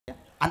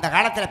அந்த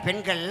காலத்துல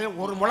பெண்கள்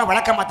ஒரு முளை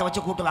விளக்கமாத்த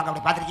வச்சு கூட்டுவாங்க.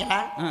 அப்படி பார்த்துருக்கீங்களா?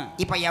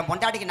 இப்போ என்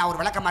பொண்டாட்டிக்கு நான் ஒரு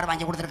விளக்கமாறு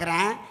வாங்கி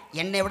கொடுத்துருக்கிறேன்.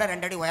 என்னை விட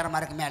 2 அடி உயரமா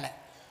இருக்கு மேலே.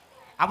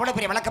 அவ்வளோ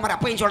பெரிய விளக்கமாறு.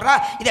 அப்பயும் சொல்றா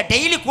இதை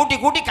டெய்லி கூட்டி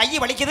கூட்டி கை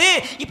வலிக்குது.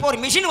 இப்போ ஒரு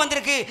மிஷின்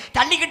வந்திருக்கு,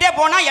 தள்ளிக்கிட்டே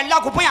போனா எல்லா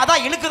குப்பையும்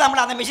அதான்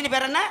இழுக்குதாம்ல. அந்த மிஷின்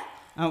பேர் என்ன?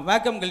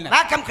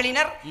 Vacuum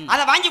cleaner.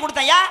 அதை வாங்கி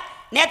கொடுத்தையா.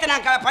 நேற்று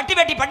நான்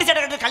பட்டு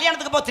சட்டை கட்டு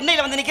கல்யாணத்துக்கு போய்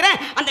திண்ணையில் வந்து நிற்கிறேன்.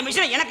 அந்த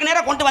மிஷினை எனக்கு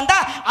நேரம் கொண்டு வந்தா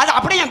அது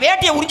அப்படியே என்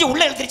வேட்டியை உறிஞ்சி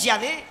உள்ள இழுத்துருச்சு.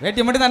 அது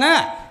வேட்டி மட்டும் தானே.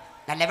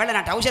 நல்ல வேலை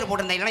நான் டவுசர்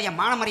போட்டிருந்தேன், இல்லைன்னா என்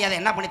மான மரியாதை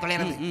என்ன பண்ணி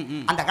தொலைகிறது.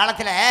 அந்த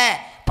காலத்தில்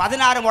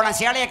 16 முழம்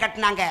சேலையை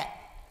கட்டினாங்க.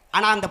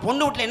 ஆனால் அந்த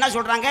பொண்ணு வீட்டில் என்ன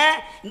சொல்கிறாங்க,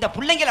 இந்த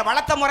பிள்ளைங்களை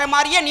வளர்த்த முறை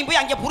மாதிரியே நீ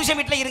போய் அங்கே புருஷன்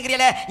வீட்டில்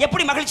இருக்கிறீல,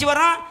 எப்படி மகிழ்ச்சி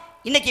வரும்?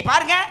 இன்னைக்கு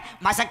பாருங்க,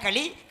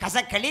 மசக்களி,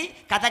 கசக்களி,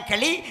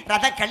 கதக்களி,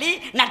 ரதக்களி,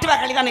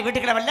 நட்டுவாக்களி தான்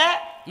வீட்டுக்குள்ள வரல,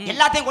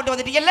 எல்லாத்தையும் கொண்டு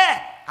வந்துட்டீங்கல்ல.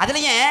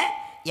 அதுலேயும்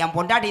என்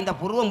பொண்டாட்டி இந்த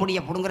புருவ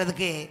முடியை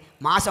பிடுங்கிறதுக்கு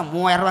மாதம்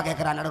 3000 ரூபா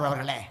கேட்குறா நடுவர்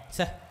அவர்களே.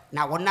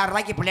 நான் 1,000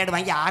 ரூபாய்க்கு பிள்ளையோடு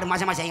வாங்கி 6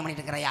 மாதமாக செய்ய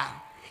பண்ணிட்டு இருக்கிறையா.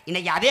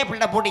 இன்னைக்கு அதே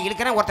பிள்ளை போட்டு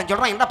இருக்கிறேன். ஒருத்தன்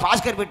சொல்கிறான் என்ன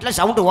பாஸ்கர் வீட்டில்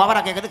சவுண்டு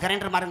ஓவராக கேட்குது,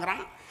 கரண்ட்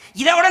மாறுங்கிறான்.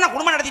 இதை விட நான்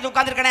குடும்பம் நடத்திட்டு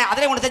உட்காந்துருக்கேன்.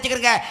 அதிலே ஒன்று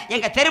தெரிஞ்சுக்கிறேங்க,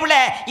 எங்கள் தெருவில்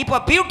இப்போ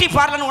பியூட்டி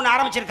பார்லர்னு ஒன்று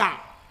ஆரம்பிச்சிருக்கான்.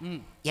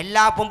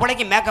 எல்லா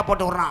பொம்பளைக்கும் மேக்கப்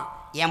போட்டு விட்றான்.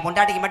 என்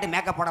பொண்டாட்டிக்கு மட்டும்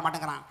மேக்கப் போட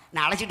மாட்டேங்கிறான்.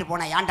 நான் அழைச்சிட்டு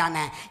போனேன்.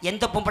 ஏன்டானே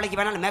எந்த பொம்பளைக்கு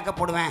வேணாலும் மேக்கப்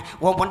போடுவேன்,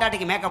 உன்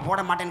பொண்டாட்டிக்கு மேக்கப்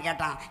போட மாட்டேன்னு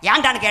கேட்டான்.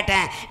 ஏன்டான்னு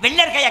கேட்டேன்.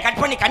 வெள்ளரிக்கையை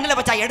கட் பண்ணி கண்ணில்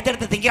வச்சா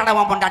எடுத்து திங்கிறாடா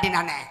உன் பொண்டாட்டி.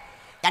 நான்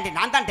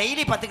நான் தான்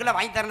டெய்லி 10 கிலோ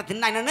வாங்கி தரேன்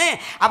தின்னு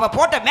அவள்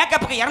போட்ட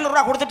மேக்கப்புக்கு 200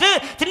 ரூபா கொடுத்துட்டு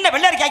தின்ன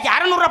வெள்ளரிக்காய்க்கு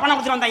 600 ரூபா பணம்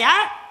கொடுத்துட்டு வந்தாயா.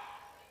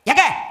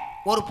 ஏங்க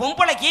ஒரு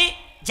பொம்பளைக்கு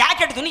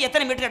ஜாக்கெட் துணி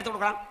எத்தனை மீட்டர் எடுத்து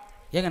கொடுக்குறான்?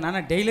 ஏங்க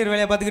நான் டெய்லர்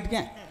வேலையை பார்த்துக்கிட்டு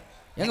இருக்கேன்.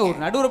 எங்க ஒரு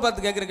நடுவரை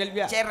பார்த்து கேட்குற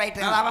கேள்வியா? சரி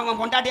ரைட்டு. அவன்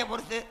பொண்டாட்டியை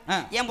பொறுத்து.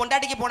 என்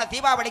பொண்டாட்டிக்கு போன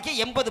தீபாவளிக்கு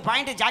 80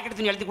 பாயிண்ட் ஜாக்கெட்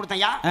துணி எழுதி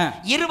கொடுத்தையா.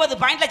 20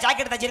 பாயிண்ட்ல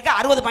ஜாக்கெட் தச்சிருக்க,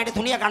 60 பாயிண்ட்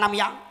துணியை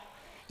காணாமையா.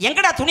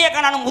 எங்கடா துணியை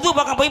காணாலும் முது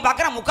பக்கம் போய்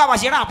பார்க்குறேன்,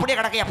 முக்காவாசி இடம் அப்படியே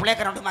கிடக்கையா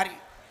பிள்ளைக்கரண்டு மாதிரி.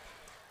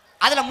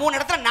 அதில் 3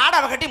 இடத்துல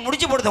நாடாவை கட்டி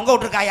முடிச்சு போட்டு தொங்க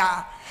விட்டுருக்காயா.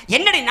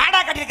 என்னடி நாடா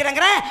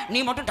கட்டியிருக்கிறேங்கிற, நீ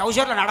மட்டும்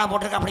டவுசரில் நாடா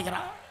போட்டிருக்க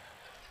அப்படிங்கிறான்.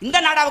 இந்த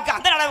நாடாவுக்கு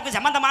அந்த நாடாவுக்கு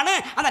சம்பந்தமான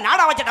அந்த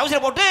நாடா வச்ச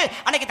டவுசர் போட்டு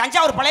அன்னைக்கு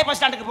தஞ்சாவூர் பழைய பஸ்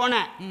ஸ்டாண்டுக்கு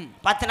போனேன்.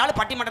 10 நாள்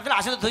பட்டிமன்றத்தில்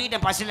அசந்து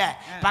தூக்கிட்டேன் பஸ்ஸில்.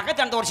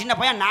 பக்கத்து அந்த ஒரு சின்ன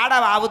பையன்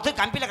நாடாவை ஆவுத்து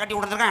கம்பியில் கட்டி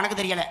விட்டுருக்கான். எனக்கு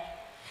தெரியல.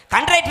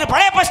 கண்ட்ரைக்டர்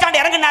பழைய பஸ்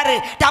ஸ்டாண்டு இறங்கினாரு.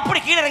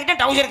 அப்படி கீழே இறங்கிட்டேன்,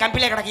 டவுசர்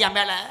கம்பியில் கிடக்கியா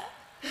மேலே.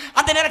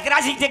 அந்த நேரம்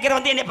கிராசிங் செக்கர்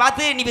வந்து என்னை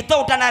பார்த்து நீ வித்த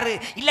விட்டானாரு.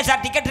 இல்லை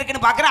சார் டிக்கெட்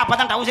இருக்குன்னு பார்க்குறேன். அப்போ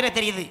தான் டவுசரே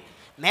தெரியுது.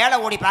 மேலே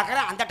ஓடி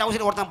பார்க்குறேன், அந்த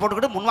டவுசர் ஒருத்தன்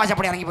போட்டுக்கிட்டு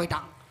முன்வாசப்படி இறங்கி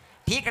போயிட்டான்.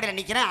 டீ கடையில்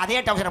நிற்கிறேன், அதே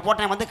டவுசரை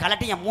போட்டேன் வந்து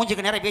கலட்டி என்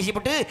மூஞ்சுக்கு நேரம்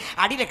பேசிவிட்டு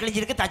அடியில்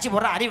கிழிஞ்சிருக்கு, தச்சு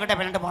போடுறான், அறிவு கட்ட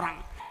விளையாண்டு போகிறான்.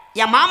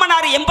 என்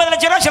மாமனார் 80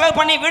 லட்ச ரூபா செலவு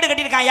பண்ணி வீடு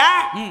கட்டியிருக்காயா.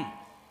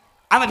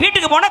 அவன்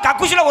வீட்டுக்கு போனால்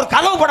கக்குசில் ஒரு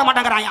கதவு போட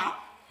மாட்டேங்கிறாயா.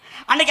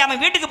 அன்னைக்கு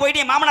அவன் வீட்டுக்கு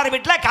போயிட்டு என் மாமனார்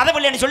வீட்டில் கதவு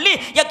இல்லைன்னு சொல்லி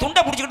என்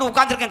துண்டை பிடிச்சிக்கிட்டு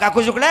உட்காந்துருக்கேன்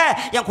கக்குசுக்குள்ளே.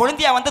 என்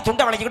குழந்தையா வந்து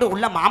துண்டை வளைச்சிக்கிட்டு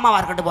உள்ள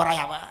மாமாவா இருக்கிட்டு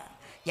போகிறாயா. அவன்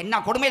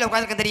என்ன கொடுமையில்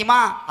உட்காந்துருக்கேன் தெரியுமா.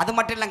 அது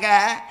மட்டும் இல்லைங்க,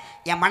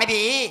 என்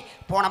மனைவி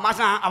போன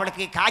மாதம்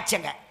அவளுக்கு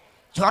காய்ச்சங்க,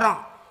 ஜுரம்.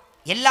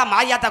 எல்லா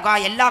மாரியாத்தா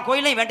எல்லா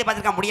கோயிலையும் வேண்டி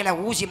பார்த்துருக்க முடியலை.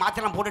 ஊசி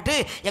மாத்திரம் போட்டுட்டு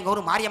எங்கள் ஊர்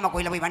மாரியம்மா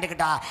கோயிலில் போய்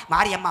வேண்டிக்கிட்டா.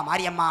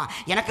 மாரியம்மா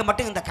எனக்கு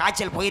மட்டும் இந்த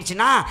காய்ச்சல்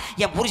போயிடுச்சுன்னா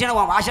என் புருஷனை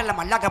உன் வாசலில்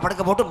மல்லாக்க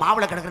படுக்க போட்டு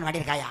மாவில் கிடக்குன்னு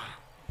வேண்டியிருக்காயா.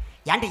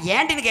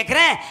 ஏண்டின்னு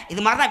கேட்குறேன்.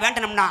 இது மாதிரி தான்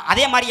வேண்டணும்னா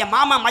அதே மாதிரி என்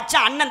மாமா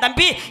மச்சான் அண்ணன்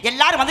தம்பி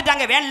எல்லாரும்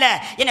வந்துட்டாங்க வேனில்.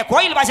 என்னை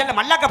கோயில் வாசலில்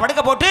மல்லாக்க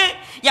படுக்க போட்டு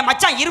என்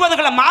மச்சான் 20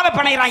 கிலோ மாவை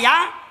பிணைகிறாயா.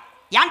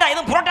 ஏன்டா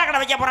எதுவும் புரோட்டா கடை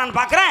வைக்க போகிறான்னு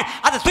பார்க்குறேன்.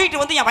 அதை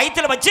தூக்கிட்டு வந்து என்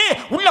வயிற்றில் வச்சு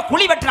உள்ள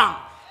குழி வெட்டுறான்.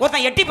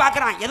 ஒருத்தன் எட்டி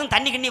பார்க்குறான், எதுவும்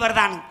தண்ணி கிண்ணி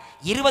வருதான்னு.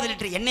 20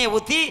 லிட்டர் எண்ணெயை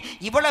ஊற்றி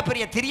இவ்வளோ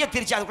பெரிய திரியை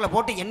திரிச்சு அதுக்குள்ளே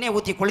போட்டு எண்ணெயை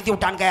ஊற்றி கொளுத்தி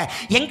விட்டாங்க.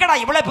 எங்கடா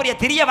இவ்வளோ பெரிய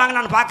திரியை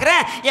வாங்கினான்னு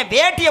பார்க்குறேன். என்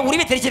வேட்டியை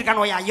உருவி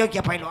திரிச்சிருக்கான். ஓயா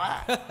ஐயோக்கிய பயிலுவா.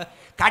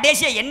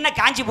 கடைசியாக எண்ணெய்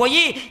காஞ்சி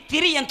போய்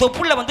திரி என்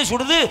தொப்புள்ள வந்து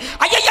சுடுது.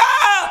 ஐயோ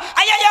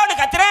ஐயோன்னு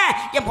கத்துறேன்.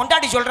 என்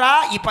பொண்டாட்டி சொல்கிறா,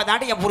 இப்போ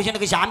தாண்டி என்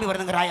புருஷனுக்கு சாமி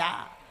வருதுங்கிறாயா.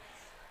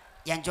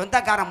 என்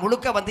சொந்தக்காரன்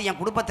முழுக்க வந்து என்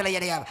குடும்பத்தில்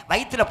என்னைய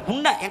வயிற்றுல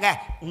புண்ணை. எங்க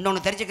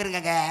இன்னொன்று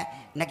தெரிஞ்சுக்கிறேங்க,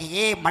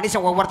 இன்னைக்கு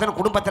மனுஷன் ஒவ்வொருத்தரும்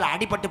குடும்பத்தில்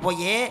அடிபட்டு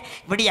போய்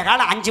விடிய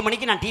காலம் 5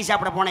 மணிக்கு நான் டீ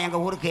சாப்பிட போனேன்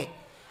எங்கள் ஊருக்கு.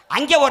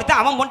 அங்கே ஒருத்தன்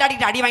அவன்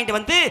பொண்டாட்டிக்கிட்டு அடி வாங்கிட்டு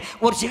வந்து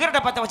ஒரு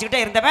சிகரெட்டை பற்ற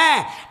வச்சுக்கிட்டே இருந்தவன்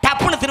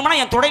டப்புன்னு திரும்பினா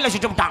என் தொடையில்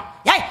சுட்டு விட்டான்.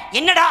 ஏய்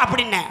என்னடா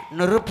அப்படின்னேன்.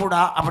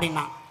 நெருப்புடா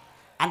அப்படின்னா.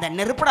 அந்த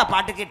நெருப்புடா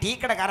பாட்டுக்கு டீ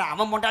கடைக்காரன்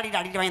அவன்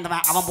பொண்டாட்டிக்கிட்டு அடிட்டு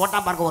வாங்கிட்டவன் அவன்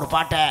போட்டான் பாருங்க ஒரு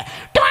பாட்டை.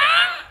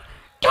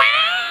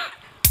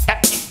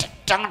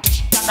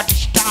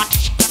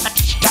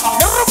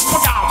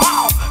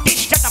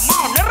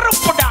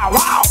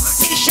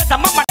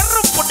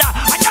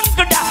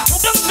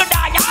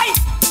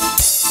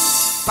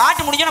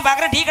 பாட்டு முடிஞ்சோன்னு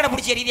பார்க்குறேன் டீ கடை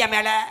பிடிச்சி எரியுதியா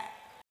மேலே.